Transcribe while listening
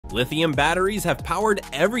Lithium batteries have powered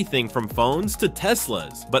everything from phones to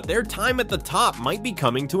Teslas, but their time at the top might be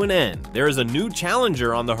coming to an end. There is a new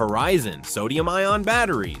challenger on the horizon: sodium-ion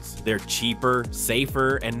batteries. They're cheaper,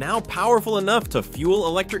 safer, and now powerful enough to fuel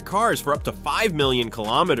electric cars for up to 5 million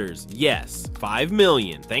kilometers. Yes, 5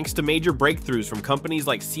 million. Thanks to major breakthroughs from companies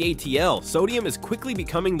like CATL, sodium is quickly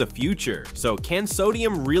becoming the future. So can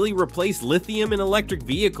sodium really replace lithium in electric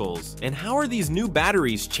vehicles? And how are these new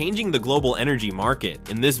batteries changing the global energy market?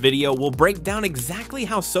 In this video, we'll break down exactly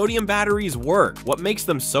how sodium batteries work, what makes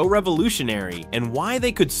them so revolutionary, and why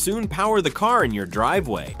they could soon power the car in your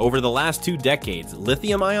driveway. Over the last 2 decades,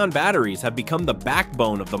 lithium-ion batteries have become the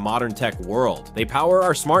backbone of the modern tech world. They power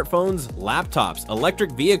our smartphones, laptops,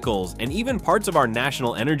 electric vehicles, and even parts of our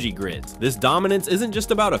national energy grids. This dominance isn't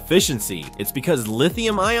just about efficiency, it's because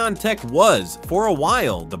lithium-ion tech was, for a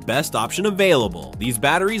while, the best option available. These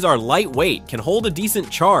batteries are lightweight, can hold a decent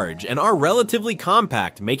charge, and are relatively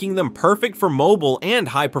compact, making them perfect for mobile and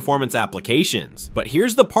high-performance applications. But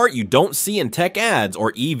here's the part you don't see in tech ads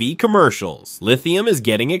or EV commercials. Lithium is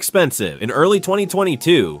getting expensive. In early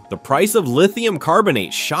 2022, the price of lithium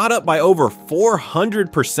carbonate shot up by over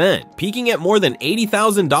 400%, peaking at more than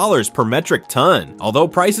 $80,000 per metric ton. Although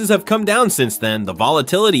prices have come down since then, the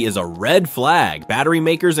volatility is a red flag. Battery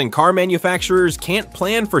makers and car manufacturers can't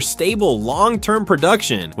plan for stable, long-term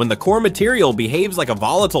production when the core material behaves like a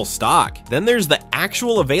volatile stock. Then there's the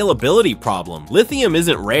actual availability problem. Lithium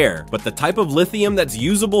isn't rare, but the type of lithium that's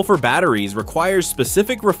usable for batteries requires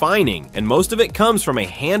specific refining, and most of it comes from a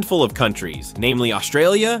handful of countries, namely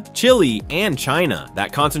Australia, Chile, and China.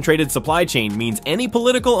 That concentrated supply chain means any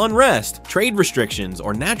political unrest, trade restrictions,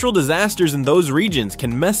 or natural disasters in those regions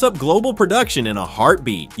can mess up global production in a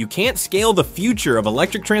heartbeat. You can't scale the future of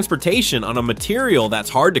electric transportation on a material that's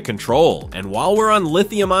hard to control. And while we're on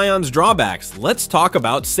lithium-ion's drawbacks, let's talk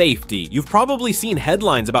about safety. You've probably seen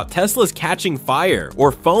headlines about Teslas catching fire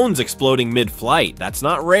or phones exploding mid-flight. That's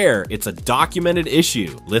not rare, it's a documented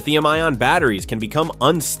issue. Lithium-ion batteries can become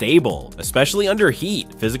unstable, especially under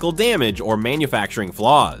heat, physical damage, or manufacturing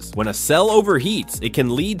flaws. When a cell overheats, it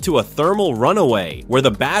can lead to a thermal runaway, where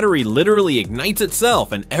the battery literally ignites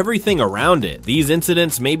itself and everything around it. These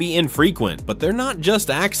incidents may be infrequent, but they're not just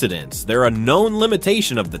accidents. They're a known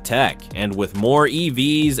limitation of the tech. And with more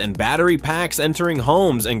EVs and battery packs entering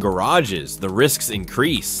homes and garages, the risks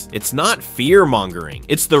increase. It's not fear-mongering,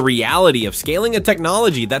 it's the reality of scaling a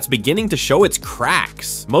technology that's beginning to show its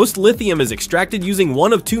cracks. Most lithium is extracted using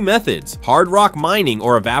one of 2 methods: hard rock mining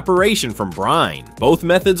or evaporation from brine. Both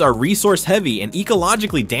methods are resource-heavy and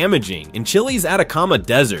ecologically damaging. In Chile's Atacama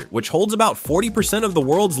Desert, which holds about 40% of the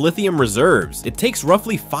world's lithium reserves, it takes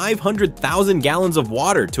roughly 500,000 gallons of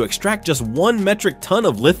water to extract just 1 metric ton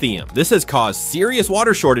of lithium. This has caused serious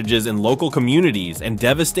water shortages in local communities and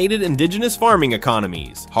devastated indigenous farming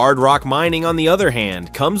economies. Hard rock mining, on the other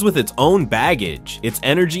hand, comes with its own baggage. It's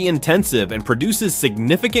energy intensive and produces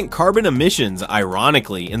significant carbon emissions,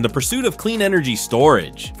 ironically, in the pursuit of clean energy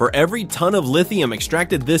storage. For every ton of lithium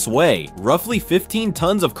extracted this way, roughly 15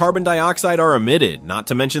 tons of carbon dioxide are emitted, not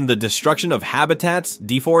to mention the destruction of habitats,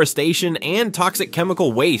 deforestation, and toxic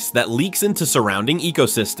chemical waste that leaks into surrounding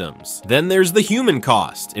ecosystems. Then there's the human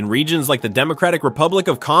cost. In regions like the Democratic Republic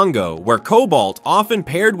of Congo, where cobalt, often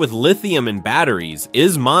paired with lithium in batteries,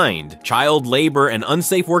 is mined, child labor and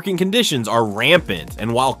unsafe working conditions are rampant.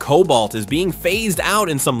 And while cobalt is being phased out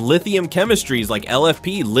in some lithium chemistries like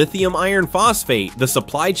LFP, lithium iron phosphate, the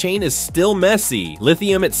supply chain is still messy.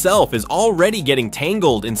 Lithium itself is already getting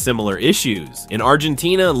tangled in similar issues. In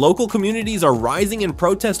Argentina, local communities are rising in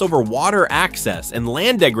protest over water access and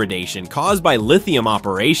land degradation caused by lithium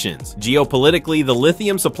operations. Geopolitically, the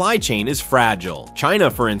lithium supply chain is fragile. China,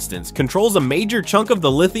 for instance, controls a major chunk of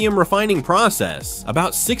the lithium refining process,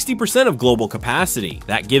 about 60% of global capacity.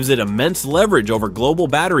 That gives it immense leverage over global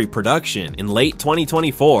battery production. In late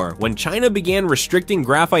 2024, when China began restricting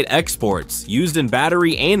graphite exports used in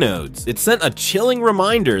battery anodes, it sent a chilling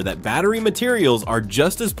reminder that battery materials are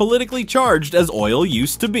just as politically charged as oil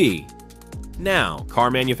used to be. Now,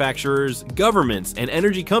 car manufacturers, governments, and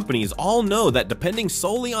energy companies all know that depending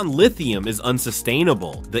solely on lithium is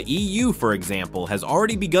unsustainable. The EU, for example, has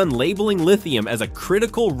already begun labeling lithium as a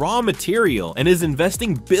critical raw material and is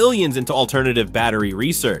investing billions into alternative battery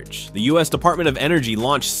research. The US Department of Energy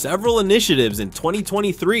launched several initiatives in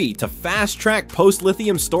 2023 to fast-track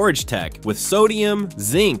post-lithium storage tech, with sodium,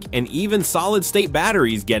 zinc, and even solid-state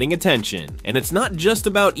batteries getting attention. And it's not just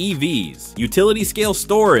about EVs. Utility-scale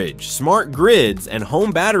storage, smart grid grids, and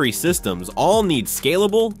home battery systems all need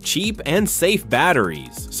scalable, cheap, and safe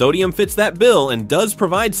batteries. Sodium fits that bill and does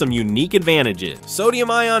provide some unique advantages.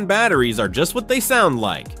 Sodium-ion batteries are just what they sound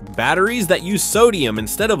like. Batteries that use sodium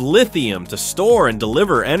instead of lithium to store and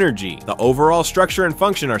deliver energy. The overall structure and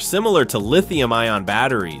function are similar to lithium-ion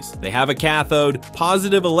batteries. They have a cathode,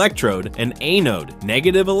 positive electrode, an anode,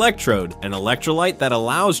 negative electrode, an electrolyte that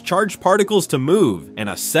allows charged particles to move, and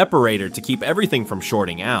a separator to keep everything from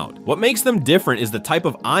shorting out. What makes them different is the type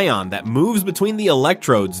of ion that moves between the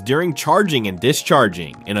electrodes during charging and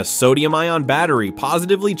discharging. In a sodium-ion battery,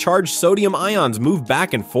 positively charged sodium ions move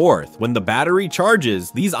back and forth. When the battery charges,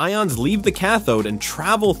 these ions leave the cathode and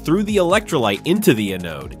travel through the electrolyte into the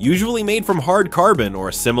anode, usually made from hard carbon or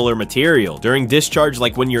a similar material. During discharge,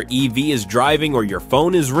 like when your EV is driving or your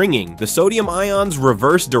phone is ringing, the sodium ions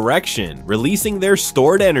reverse direction, releasing their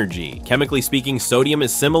stored energy. Chemically speaking, sodium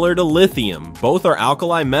is similar to lithium. Both are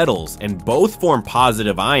alkali metals and both form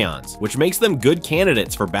positive ions, which makes them good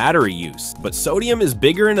candidates for battery use. But sodium is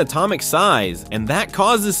bigger in atomic size, and that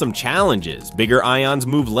causes some challenges. Bigger ions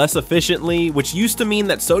move less efficiently, which used to mean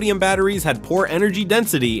that sodium batteries had poor energy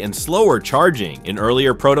density and slower charging. In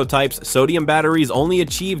earlier prototypes, sodium batteries only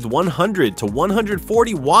achieved 100 to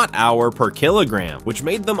 140 watt-hour per kilogram, which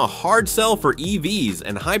made them a hard sell for EVs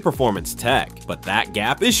and high-performance tech. But that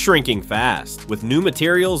gap is shrinking fast. With new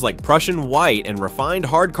materials like Prussian white and refined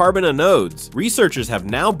hard carbon anodes, researchers have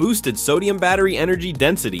now boosted sodium battery energy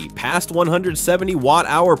density past 170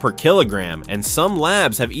 watt-hour per kilogram, and some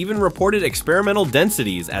labs have even reported experimental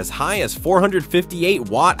densities as high as 458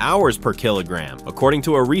 watt-hours per kilogram. According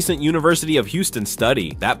to a recent University of Houston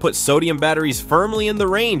study, that puts sodium batteries firmly in the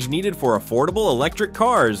range needed for affordable electric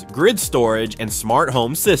cars, grid storage, and smart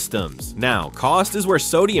home systems. Now, cost is where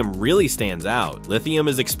sodium really stands out. Lithium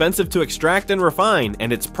is expensive to extract and refine,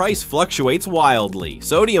 and its price fluctuates wildly.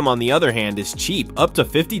 Sodium, on the other hand, is cheap, up to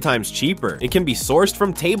 50 times cheaper. It can be sourced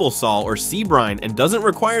from table salt or sea brine and doesn't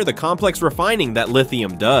require the complex refining that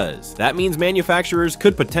lithium does. That means manufacturers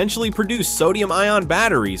could potentially produce sodium-ion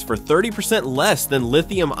batteries for 30% less than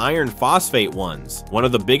lithium iron phosphate ones. One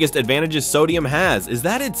of the biggest advantages sodium has is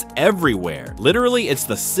that it's everywhere. Literally, it's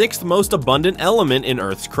the 6th most abundant element in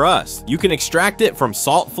Earth's crust. You can extract it from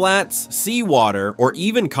salt flats, seawater, or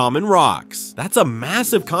even common rocks. That's a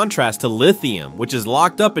massive contrast to lithium, which is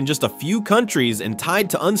locked up in just a few countries and tied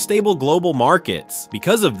to unstable global markets.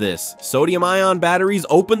 Because of this, sodium-ion batteries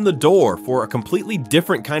open the door for a completely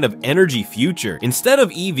different kind of energy future. Instead of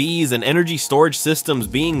EVs and energy storage systems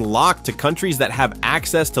being locked to countries that have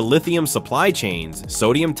access to lithium supply chains,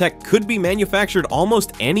 sodium tech could be manufactured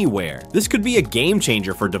almost anywhere. This could be a game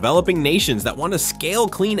changer for developing nations that want to scale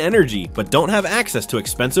clean energy but don't have access to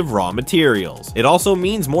expensive raw materials. It also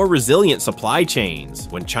means more resilient supply chains.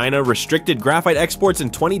 When China restricted graphite exports in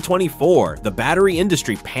 2024, the battery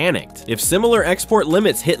industry panicked. If similar export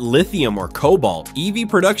limits hit lithium or cobalt, EV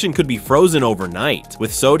production could be frozen overnight.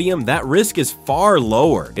 With sodium, that risk is far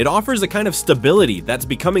lower. It offers a kind of stability that's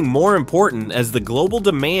becoming more important as the global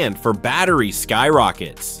demand for batteries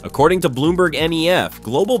skyrockets. According to Bloomberg NEF,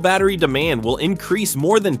 global battery demand will increase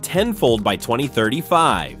more than tenfold by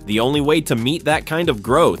 2035. The only way to meet that kind of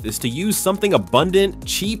growth is to use something abundant,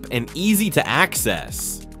 cheap, and easy to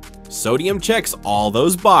access. Sodium checks all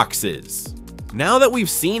those boxes. Now that we've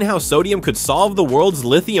seen how sodium could solve the world's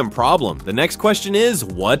lithium problem, the next question is,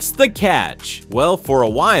 what's the catch? Well, for a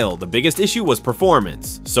while, the biggest issue was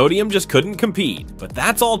performance. Sodium just couldn't compete, but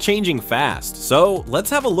that's all changing fast. So let's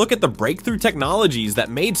have a look at the breakthrough technologies that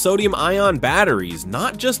made sodium-ion batteries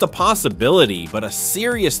not just a possibility, but a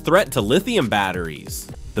serious threat to lithium batteries.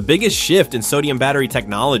 The biggest shift in sodium battery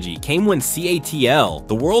technology came when CATL,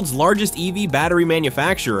 the world's largest EV battery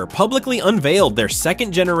manufacturer, publicly unveiled their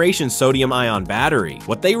second-generation sodium-ion battery.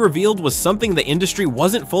 What they revealed was something the industry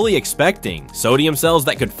wasn't fully expecting: sodium cells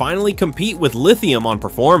that could finally compete with lithium on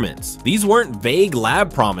performance. These weren't vague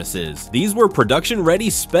lab promises. These were production-ready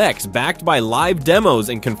specs backed by live demos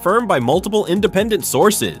and confirmed by multiple independent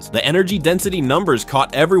sources. The energy density numbers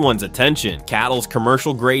caught everyone's attention. CATL's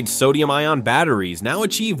commercial-grade sodium-ion batteries now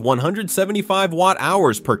achieve 175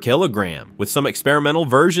 watt-hours per kilogram, with some experimental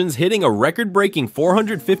versions hitting a record-breaking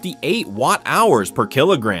 458 watt-hours per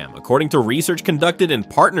kilogram, according to research conducted in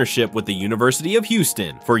partnership with the University of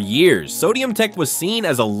Houston. For years, sodium tech was seen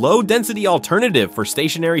as a low-density alternative for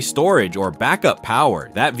stationary storage or backup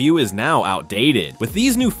power. That view is now outdated. With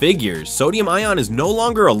these new figures, sodium-ion is no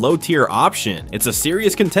longer a low-tier option. It's a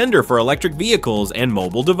serious contender for electric vehicles and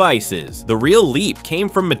mobile devices. The real leap came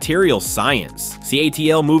from materials science. CATL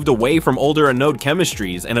CATL moved away from older anode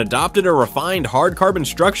chemistries and adopted a refined hard carbon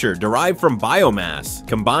structure derived from biomass,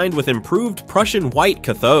 combined with improved Prussian white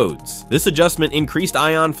cathodes. This adjustment increased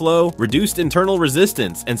ion flow, reduced internal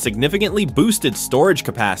resistance, and significantly boosted storage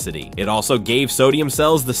capacity. It also gave sodium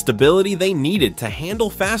cells the stability they needed to handle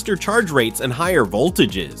faster charge rates and higher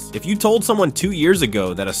voltages. If you told someone 2 years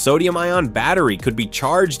ago that a sodium-ion battery could be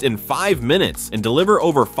charged in 5 minutes and deliver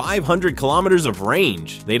over 500 kilometers of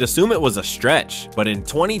range, they'd assume it was a stretch. But in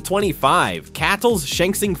 2025, CATL's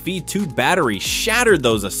Shengsing Phi-2 battery shattered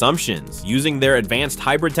those assumptions. Using their advanced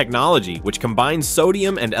hybrid technology, which combines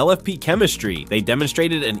sodium and LFP chemistry, they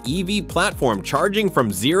demonstrated an EV platform charging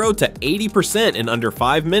from 0 to 80% in under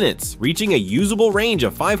 5 minutes, reaching a usable range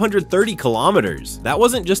of 530 kilometers. That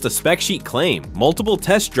wasn't just a spec sheet claim. Multiple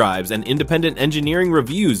test drives and independent engineering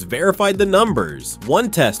reviews verified the numbers. One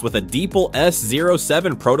test with a Deepal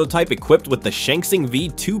S07 prototype equipped with the Shengsing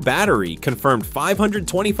V2 battery confirmed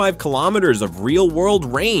 525 kilometers of real-world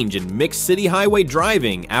range in mixed city highway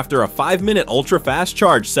driving after a 5-minute ultra-fast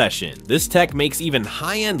charge session. This tech makes even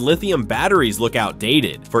high-end lithium batteries look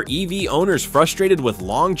outdated. For EV owners frustrated with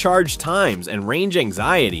long charge times and range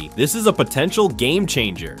anxiety, this is a potential game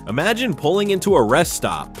changer. Imagine pulling into a rest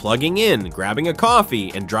stop, plugging in, grabbing a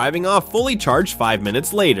coffee, and driving off fully charged 5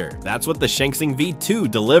 minutes later. That's what the Shengsing V2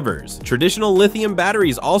 delivers. Traditional lithium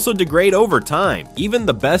batteries also degrade over time. Even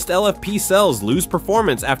the best LFP cells lose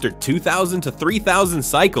performance after 2,000 to 3,000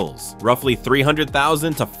 cycles, roughly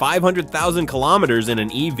 300,000 to 500,000 kilometers in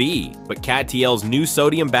an EV. But CATL's new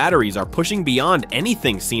sodium batteries are pushing beyond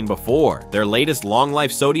anything seen before. Their latest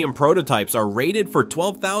long-life sodium prototypes are rated for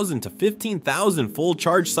 12,000 to 15,000 full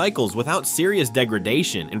charge cycles without serious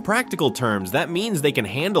degradation. In practical terms, that means they can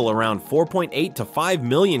handle around 4.8 to 5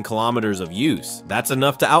 million kilometers of use. That's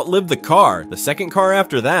enough to outlive the car, the second car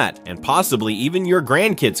after that, and possibly even your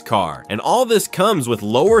grandkid's car. And all this comes with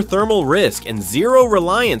lower thermal risk and zero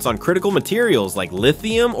reliance on critical materials like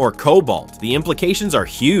lithium or cobalt. The implications are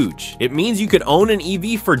huge. It means you could own an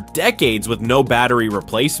EV for decades with no battery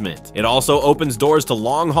replacement. It also opens doors to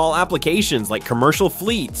long-haul applications like commercial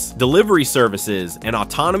fleets, delivery services, and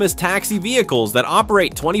autonomous taxi vehicles that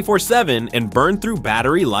operate 24/7 and burn through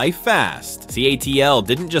battery life fast. CATL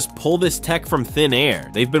didn't just pull this tech from thin air.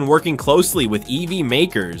 They've been working closely with EV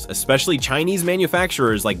makers, especially Chinese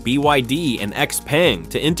manufacturers like BYD and XPeng,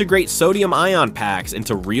 to integrate sodium-ion packs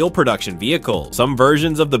into real production vehicles. Some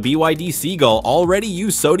versions of the BYD Seagull already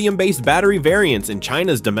use sodium-based battery variants in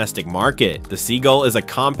China's domestic market. The Seagull is a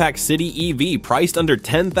compact city EV priced under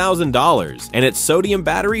 $10,000, and its sodium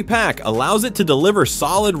battery pack allows it to deliver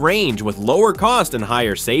solid range with lower cost and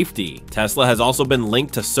higher safety. Tesla has also been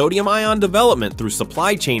linked to sodium-ion development through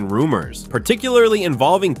supply chain rumors, particularly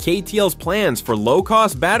involving CATL's plans for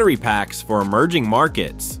low-cost battery packs for emerging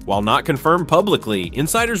markets. While not confirmed publicly,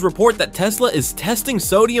 insiders report that Tesla is testing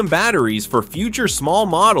sodium batteries for future small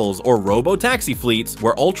models or robo-taxi fleets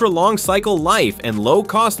where ultra-long cycle life and low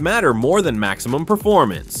cost matter more than maximum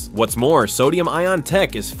performance. What's more, sodium-ion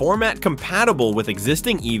tech is format compatible with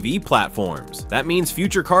existing EV platforms. That means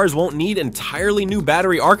future cars won't need entirely new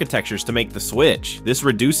battery architectures to make the switch. This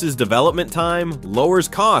reduces development time, lowers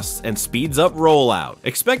costs, and speeds up rollout.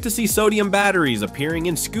 Expect to see sodium batteries appearing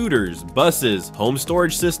in scooters, buses, home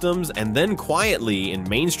storage systems, and then quietly in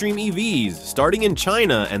mainstream EVs, starting in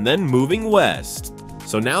China and then moving west.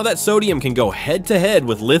 So now that sodium can go head-to-head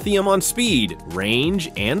with lithium on speed, range,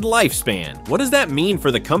 and lifespan, what does that mean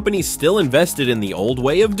for the companies still invested in the old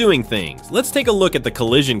way of doing things? Let's take a look at the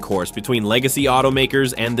collision course between legacy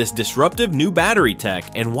automakers and this disruptive new battery tech,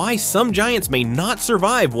 and why some giants may not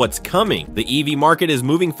survive what's coming. The EV market is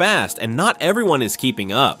moving fast, and not everyone is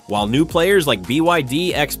keeping up. While new players like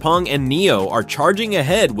BYD, XPeng, and NIO are charging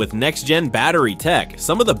ahead with next-gen battery tech,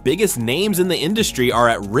 some of the biggest names in the industry are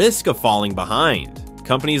at risk of falling behind.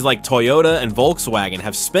 Companies like Toyota and Volkswagen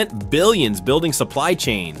have spent billions building supply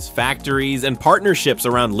chains, factories, and partnerships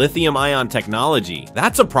around lithium-ion technology.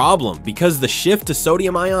 That's a problem because the shift to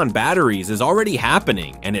sodium-ion batteries is already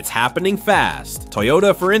happening, and it's happening fast.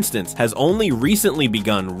 Toyota, for instance, has only recently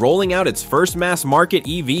begun rolling out its first mass-market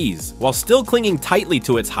EVs, while still clinging tightly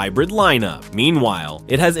to its hybrid lineup. Meanwhile,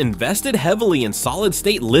 it has invested heavily in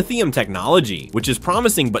solid-state lithium technology, which is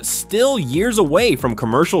promising but still years away from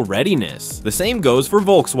commercial readiness. The same goes for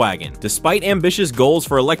for Volkswagen. Despite ambitious goals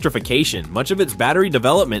for electrification, much of its battery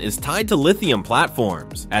development is tied to lithium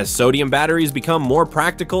platforms. As sodium batteries become more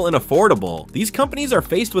practical and affordable, these companies are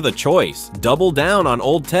faced with a choice: double down on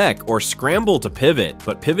old tech or scramble to pivot.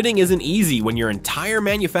 But pivoting isn't easy when your entire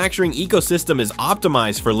manufacturing ecosystem is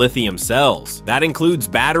optimized for lithium cells. That includes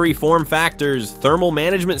battery form factors, thermal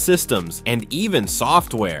management systems, and even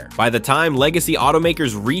software. By the time legacy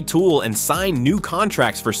automakers retool and sign new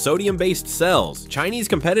contracts for sodium-based cells, Chinese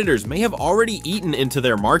competitors may have already eaten into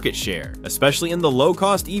their market share. Especially in the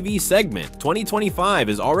low-cost EV segment, 2025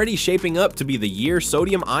 is already shaping up to be the year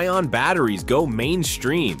sodium-ion batteries go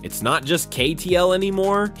mainstream. It's not just CATL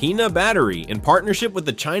anymore. Hina Battery, in partnership with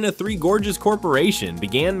the China Three Gorges Corporation,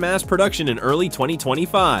 began mass production in early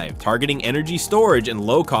 2025, targeting energy storage and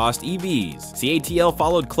low-cost EVs. CATL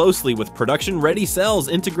followed closely with production-ready cells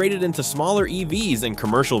integrated into smaller EVs and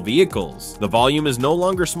commercial vehicles. The volume is no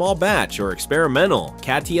longer small batch or experimental.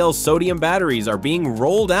 CATL's sodium batteries are being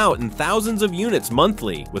rolled out in thousands of units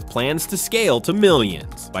monthly, with plans to scale to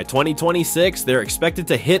millions. By 2026, they're expected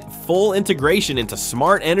to hit full integration into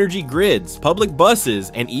smart energy grids, public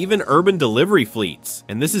buses, and even urban delivery fleets.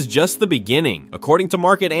 And this is just the beginning. According to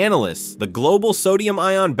market analysts, the global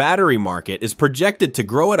sodium-ion battery market is projected to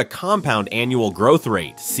grow at a compound annual growth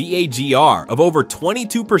rate, CAGR, of over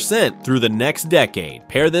 22% through the next decade.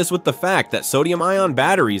 Pair this with the fact that sodium-ion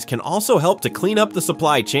batteries can also help to clean up the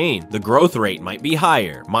supply chain. The growth rate might be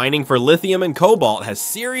higher. Mining for lithium and cobalt has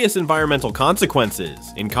serious environmental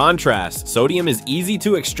consequences. In contrast, sodium is easy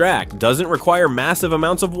to extract, doesn't require massive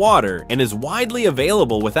amounts of water, and is widely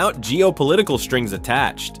available without geopolitical strings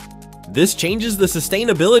attached. This changes the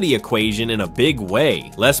sustainability equation in a big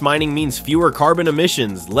way. Less mining means fewer carbon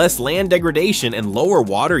emissions, less land degradation, and lower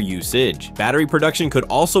water usage. Battery production could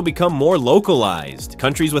also become more localized.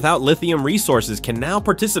 Countries without lithium resources can now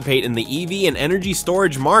participate in the EV and energy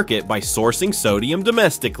storage market by sourcing sodium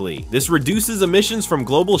domestically. This reduces emissions from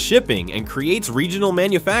global shipping and creates regional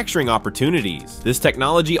manufacturing opportunities. This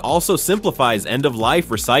technology also simplifies end-of-life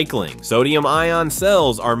recycling. Sodium-ion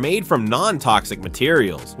cells are made from non-toxic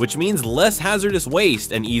materials, which means less hazardous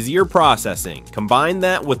waste and easier processing. Combine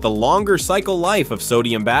that with the longer cycle life of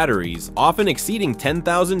sodium batteries, often exceeding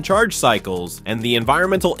 10,000 charge cycles, and the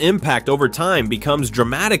environmental impact over time becomes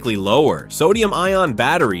dramatically lower. Sodium-ion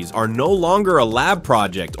batteries are no longer a lab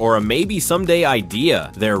project or a maybe someday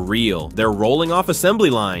idea. They're real, they're rolling off assembly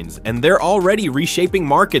lines, and they're already reshaping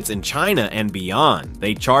markets in China and beyond.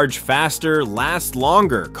 They charge faster, last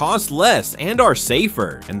longer, cost less, and are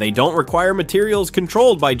safer, and they don't require materials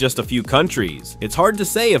controlled by just a few countries. It's hard to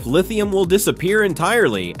say if lithium will disappear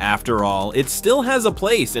entirely. After all, it still has a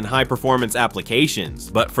place in high-performance applications.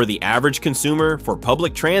 But for the average consumer, for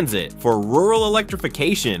public transit, for rural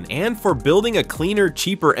electrification, and for building a cleaner,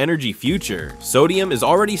 cheaper energy future, sodium is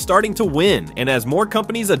already starting to win, and as more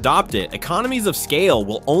companies adopt it, economies of scale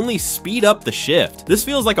will only speed up the shift. This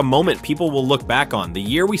feels like a moment people will look back on, the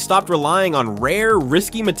year we stopped relying on rare,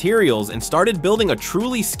 risky materials and started building a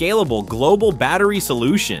truly scalable global battery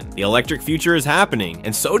solution. The electric future is happening,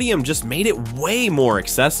 and sodium just made it way more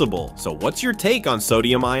accessible. So what's your take on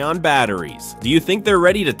sodium-ion batteries? Do you think they're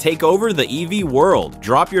ready to take over the EV world?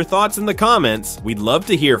 Drop your thoughts in the comments. We'd love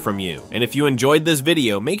to hear from you. And if you enjoyed this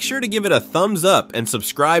video, make sure to give it a thumbs up and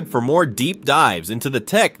subscribe for more deep dives into the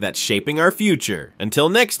tech that's shaping our future. Until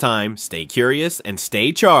next time, stay curious and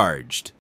stay charged.